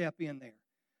will step in there.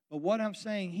 But what I'm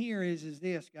saying here is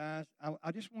this, guys.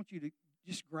 I just want you to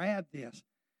just grab this.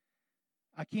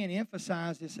 I can't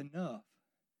emphasize this enough.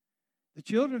 The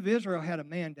children of Israel had a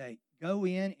mandate. Go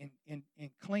in and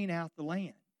clean out the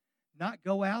land. Not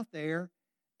go out there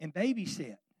and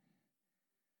babysit.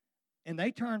 And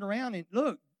they turned around and,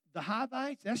 look, the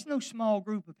Hivites, that's no small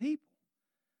group of people.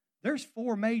 There's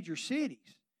 4 major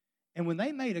cities. And when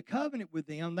they made a covenant with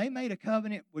them, they made a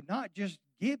covenant with not just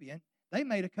Gibeon. They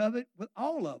made a covenant with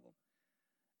all of them.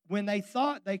 When they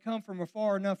thought they come from a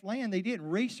far enough land, they didn't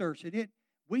research it.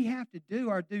 We have to do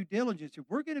our due diligence. If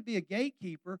we're going to be a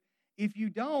gatekeeper, if you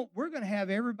don't, we're going to have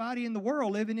everybody in the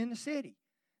world living in the city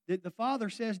that the Father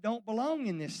says don't belong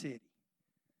in this city.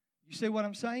 You see what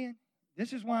I'm saying?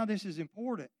 This is why this is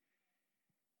important.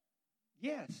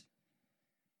 Yes.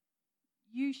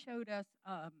 You showed us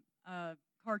a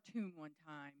cartoon one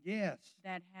time. Yes.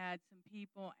 That had some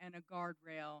people and a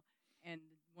guardrail and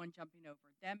one jumping over.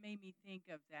 That made me think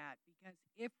of that because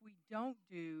if we don't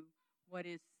do what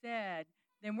is said,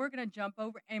 then we're going to jump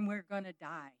over and we're going to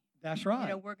die. That's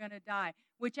right. We're going to die,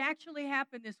 which actually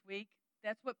happened this week.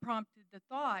 That's what prompted the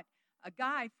thought. A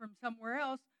guy from somewhere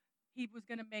else, he was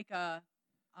going to make a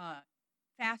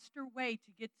faster way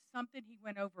to get something. He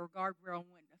went over a guardrail and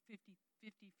went 50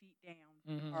 feet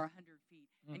down or 100 feet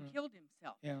and killed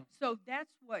himself. Yeah. So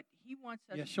that's what he wants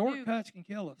us to do. Shortcuts can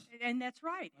kill us. And that's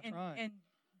right. That's right. And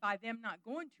by them not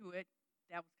going to it,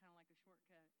 that was kind of like a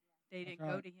shortcut. They didn't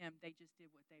go to him. They just did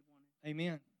what they wanted.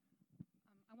 Amen.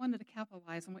 I wanted to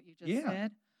capitalize on what you just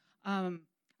said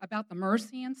about the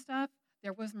mercy and stuff.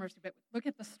 There was mercy, but look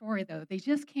at the story, though. They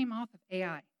just came off of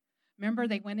Ai. Remember,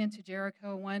 they went into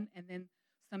Jericho and then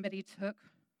somebody took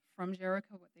from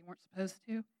Jericho what they weren't supposed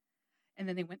to, and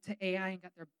then they went to Ai and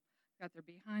got their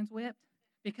behinds whipped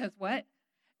because what?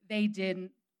 They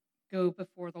didn't go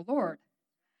before the Lord.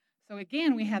 So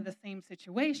again, we have the same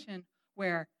situation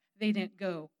where they didn't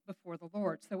go before the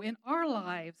Lord. So in our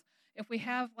lives, if we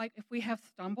have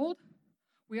stumbled,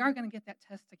 we are going to get that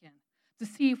test again to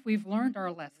see if we've learned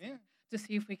our lesson, to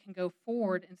see if we can go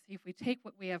forward and see if we take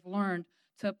what we have learned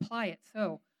to apply it.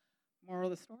 So,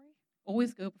 moral of the story,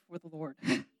 always go before the Lord.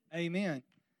 Amen.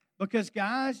 Because,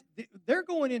 guys, they're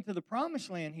going into the promised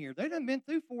land here. They done been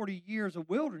through 40 years of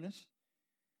wilderness.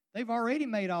 They've already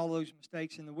made all those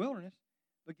mistakes in the wilderness.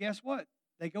 But guess what?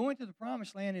 They go into the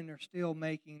promised land and they're still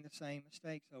making the same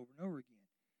mistakes over and over again.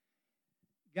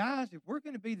 Guys, if we're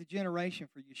going to be the generation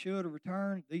for Yeshua to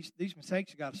return, these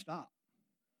mistakes have got to stop.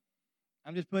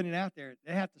 I'm just putting it out there.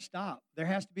 They have to stop. There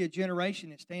has to be a generation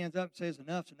that stands up and says,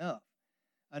 enough's enough.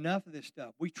 Enough of this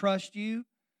stuff. We trust you.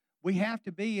 We have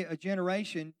to be a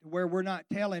generation where we're not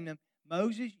telling them,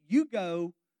 Moses, you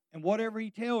go, and whatever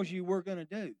he tells you, we're going to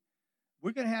do.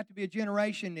 We're going to have to be a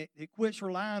generation that quits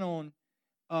relying on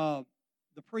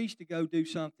the priest to go do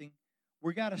something.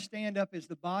 We've got to stand up as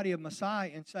the body of Messiah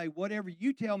and say, whatever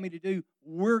you tell me to do,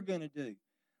 we're going to do.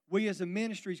 We as a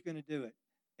ministry is going to do it.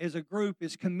 As a group,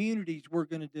 as communities, we're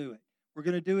going to do it. We're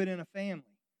going to do it in a family.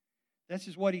 This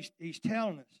is what he's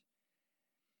telling us.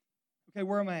 Okay,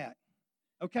 where am I at?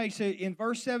 Okay, so in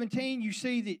verse 17, you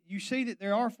see that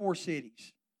there are 4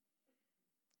 cities.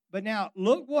 But now,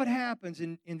 look what happens,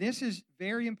 and this is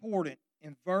very important,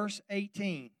 in verse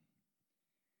 18.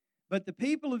 But the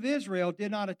people of Israel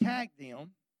did not attack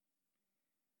them.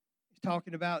 He's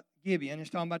talking about Gibeon. He's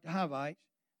talking about the Hivites.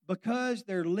 Because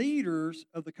their leaders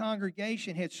of the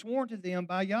congregation had sworn to them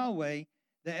by Yahweh,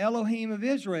 the Elohim of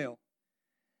Israel.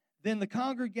 Then the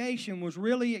congregation was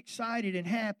really excited and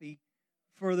happy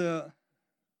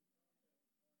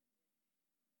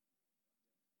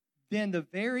Then the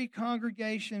very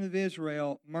congregation of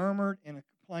Israel murmured and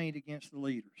complained against the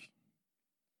leaders.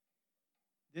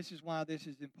 This is why this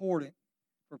is important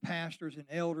for pastors and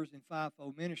elders in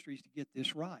fivefold ministries to get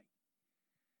this right.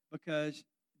 Because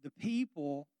the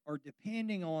people are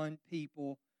depending on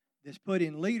people that's put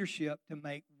in leadership to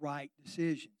make right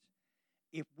decisions.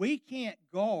 If we can't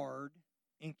guard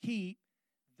and keep,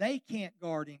 they can't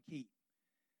guard and keep.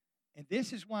 And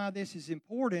this is why this is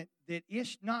important, that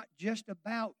it's not just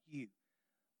about you.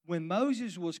 When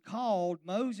Moses was called,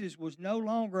 Moses was no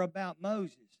longer about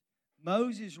Moses.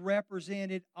 Moses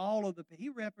represented he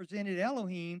represented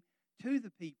Elohim to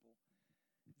the people.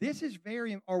 This is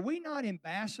are we not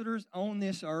ambassadors on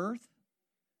this earth?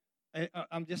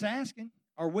 I'm just asking.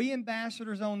 Are we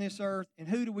ambassadors on this earth, and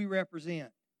who do we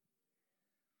represent?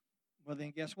 Well,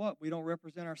 then guess what? We don't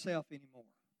represent ourselves anymore.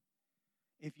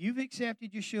 If you've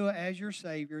accepted Yeshua as your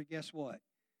Savior, guess what?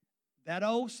 That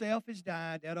old self has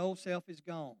died. That old self is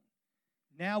gone.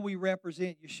 Now we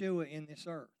represent Yeshua in this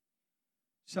earth.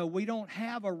 So we don't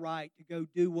have a right to go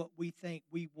do what we think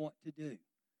we want to do.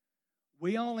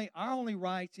 Our only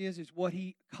rights is what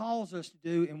He calls us to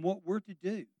do and what we're to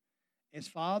do. As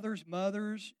fathers,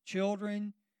 mothers,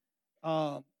 children,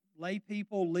 lay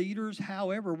people, leaders,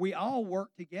 however, we all work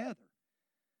together.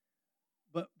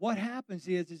 But what happens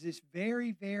is it's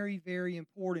very, very, very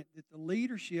important that the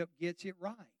leadership gets it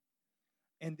right.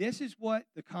 And this is what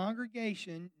the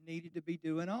congregation needed to be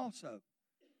doing also.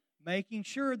 Making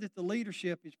sure that the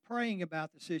leadership is praying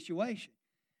about the situation.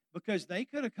 Because they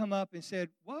could have come up and said,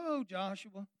 whoa,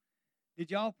 Joshua,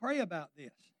 did y'all pray about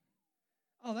this?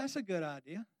 Oh, that's a good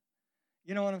idea.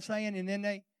 You know what I'm saying? And then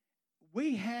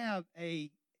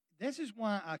this is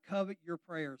why I covet your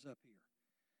prayers up here.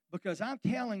 Because I'm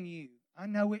telling you, I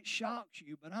know it shocks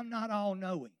you, but I'm not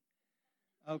all-knowing.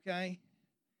 Okay?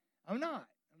 I'm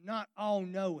not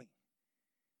all-knowing.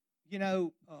 You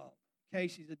know,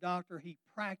 Casey's a doctor. He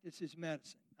practices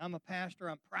medicine. I'm a pastor.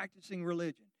 I'm practicing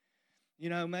religion. You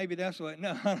know, maybe that's what.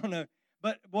 No, I don't know.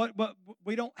 But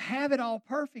we don't have it all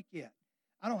perfect yet.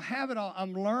 I don't have it all.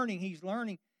 I'm learning. He's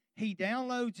learning. He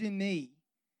downloads in me.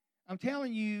 I'm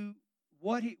telling you,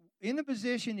 in the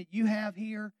position that you have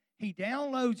here, He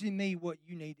downloads in me what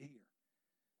you need to hear.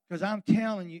 Because I'm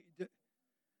telling you,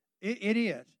 it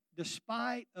is.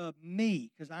 Despite of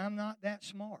me, because I'm not that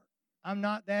smart. I'm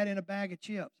not that in a bag of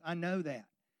chips. I know that.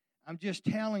 I'm just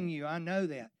telling you, I know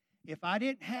that. If I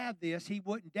didn't have this, He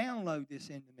wouldn't download this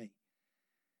into me.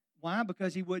 Why?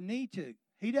 Because He wouldn't need to.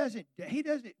 He doesn't.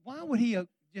 Why would He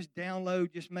just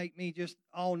download, just make me just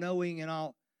all-knowing and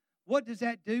all? What does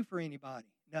that do for anybody?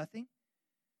 Nothing.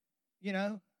 You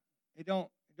know, it don't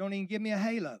even give me a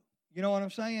halo. You know what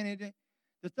I'm saying?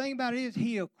 The thing about it is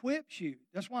He equips you.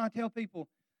 That's why I tell people,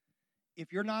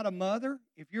 if you're not a mother,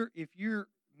 if you're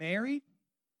married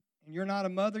and you're not a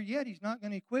mother yet, He's not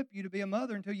going to equip you to be a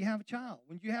mother until you have a child.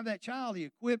 When you have that child, He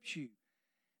equips you.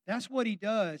 That's what He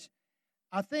does.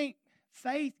 I think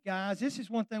faith, guys, this is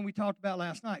one thing we talked about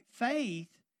last night. Faith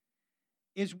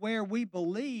is where we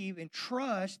believe and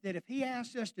trust that if He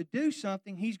asks us to do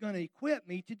something, He's going to equip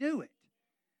me to do it.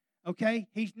 Okay?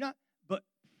 He's not, but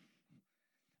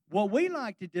what we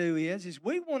like to do is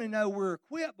we want to know we're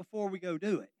equipped before we go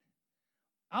do it.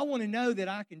 I want to know that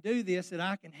I can do this, that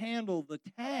I can handle the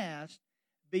task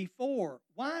before.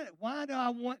 Why do I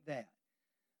want that?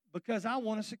 Because I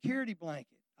want a security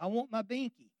blanket. I want my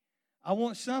binky. I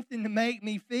want something to make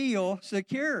me feel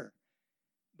secure.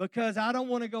 Because I don't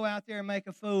want to go out there and make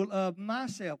a fool of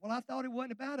myself. Well, I thought it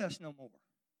wasn't about us no more.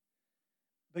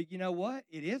 But you know what?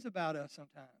 It is about us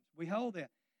sometimes. We hold that.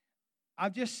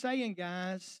 I'm just saying,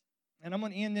 guys, and I'm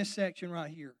going to end this section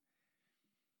right here.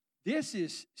 This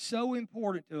is so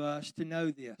important to us to know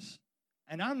this.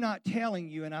 And I'm not telling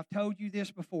you, and I've told you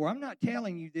this before, I'm not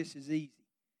telling you this is easy.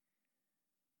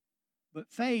 But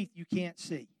faith you can't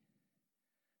see.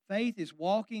 Faith is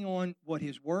walking on what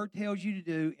His Word tells you to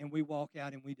do, and we walk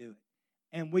out and we do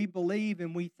it. And we believe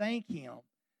and we thank Him.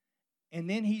 And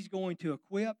then He's going to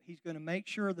equip. He's going to make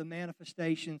sure the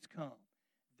manifestations come.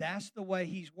 That's the way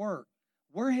He's worked.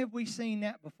 Where have we seen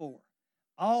that before?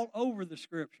 All over the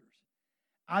Scriptures.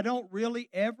 I don't really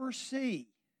ever see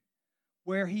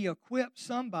where He equips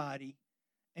somebody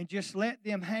and just let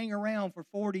them hang around for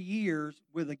 40 years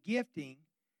with a gifting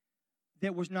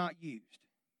that was not used.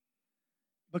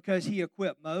 Because He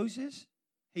equipped Moses.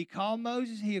 He called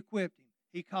Moses, He equipped him.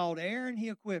 He called Aaron, He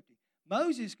equipped him.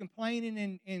 Moses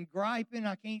complaining and griping,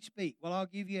 I can't speak. Well, I'll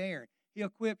give you Aaron. He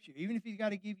equips you. Even if He's got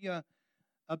to give you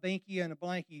a binky and a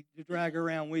blankie to drag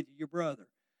around with you, your brother.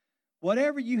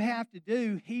 Whatever you have to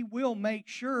do, He will make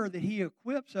sure that He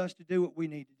equips us to do what we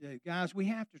need to do. Guys, we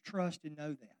have to trust and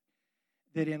know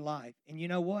that in life. And you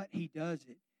know what? He does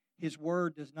it. His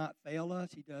Word does not fail us.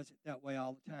 He does it that way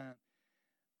all the time.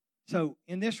 So,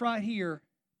 in this right here,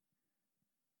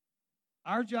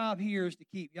 our job here is to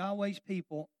keep Yahweh's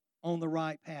people on the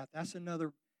right path. That's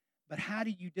another, but how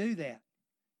do you do that?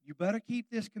 You better keep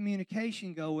this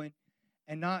communication going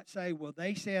and not say, well,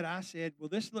 they said, I said, well,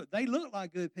 they look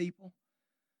like good people.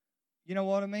 You know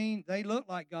what I mean? They look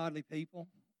like godly people.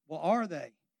 Well, are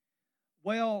they?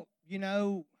 Well, you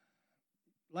know,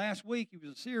 last week he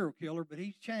was a serial killer, but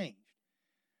he's changed.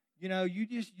 You know, you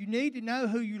need to know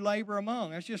who you labor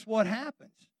among. That's just what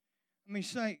happens. Let me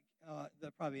say,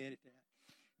 they'll probably edit that.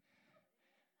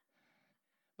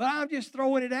 But I'm just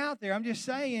throwing it out there. I'm just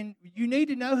saying, you need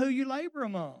to know who you labor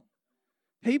among.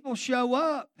 People show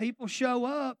up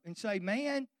and say,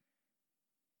 man,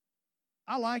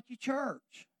 I like your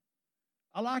church.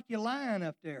 I like your line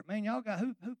up there. Man, y'all got,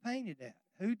 who painted that?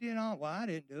 Who did all? Well, I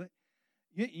didn't do it.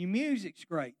 Your music's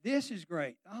great. This is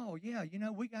great. Oh, yeah,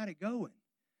 we got it going.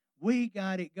 We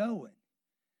got it going.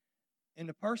 And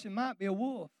the person might be a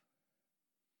wolf.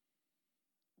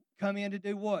 Come in to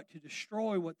do what? To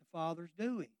destroy what the Father's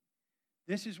doing.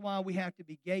 This is why we have to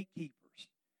be gatekeepers.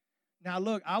 Now,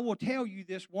 look, I will tell you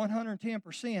this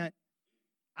 110%.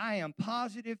 I am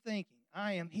positive thinking.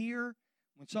 I am here.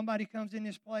 When somebody comes in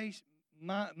this place,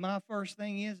 my first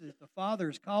thing is if the Father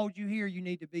has called you here, you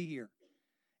need to be here.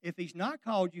 If He's not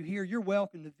called you here, you're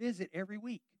welcome to visit every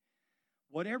week.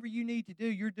 Whatever you need to do,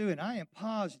 you're doing. I am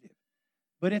positive.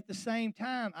 But at the same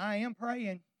time, I am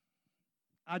praying.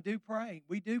 I do pray.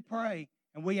 We do pray,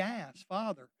 and we ask,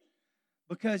 Father,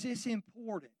 because it's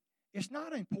important. It's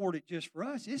not important just for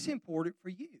us. It's important for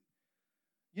you.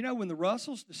 When the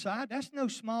Russells decide, that's no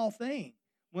small thing.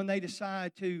 When they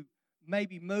decide to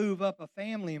maybe move up a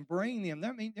family and bring them,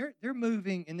 they're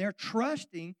moving and they're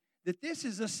trusting that this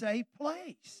is a safe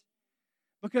place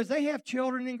because they have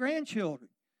children and grandchildren.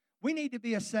 We need to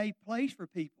be a safe place for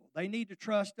people. They need to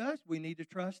trust us. We need to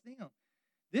trust them.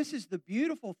 This is the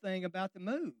beautiful thing about the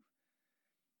move.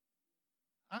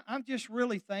 I'm just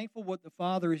really thankful what the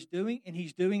Father is doing, and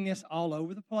He's doing this all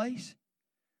over the place.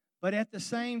 But at the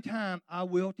same time, I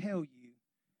will tell you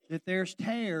that there's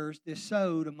tares that's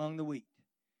sowed among the wheat.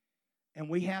 And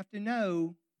we have to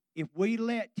know if we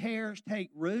let tares take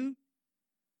root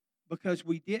because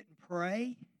we didn't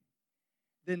pray,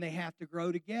 then they have to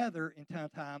grow together in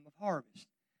time of harvest.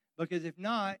 Because if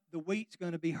not, the wheat's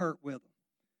going to be hurt with them.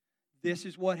 This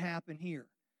is what happened here.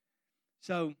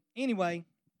 So anyway,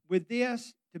 with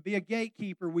this, to be a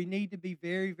gatekeeper, we need to be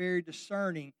very, very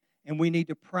discerning, and we need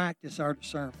to practice our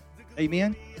discernment.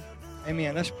 Amen?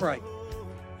 Amen. Let's pray.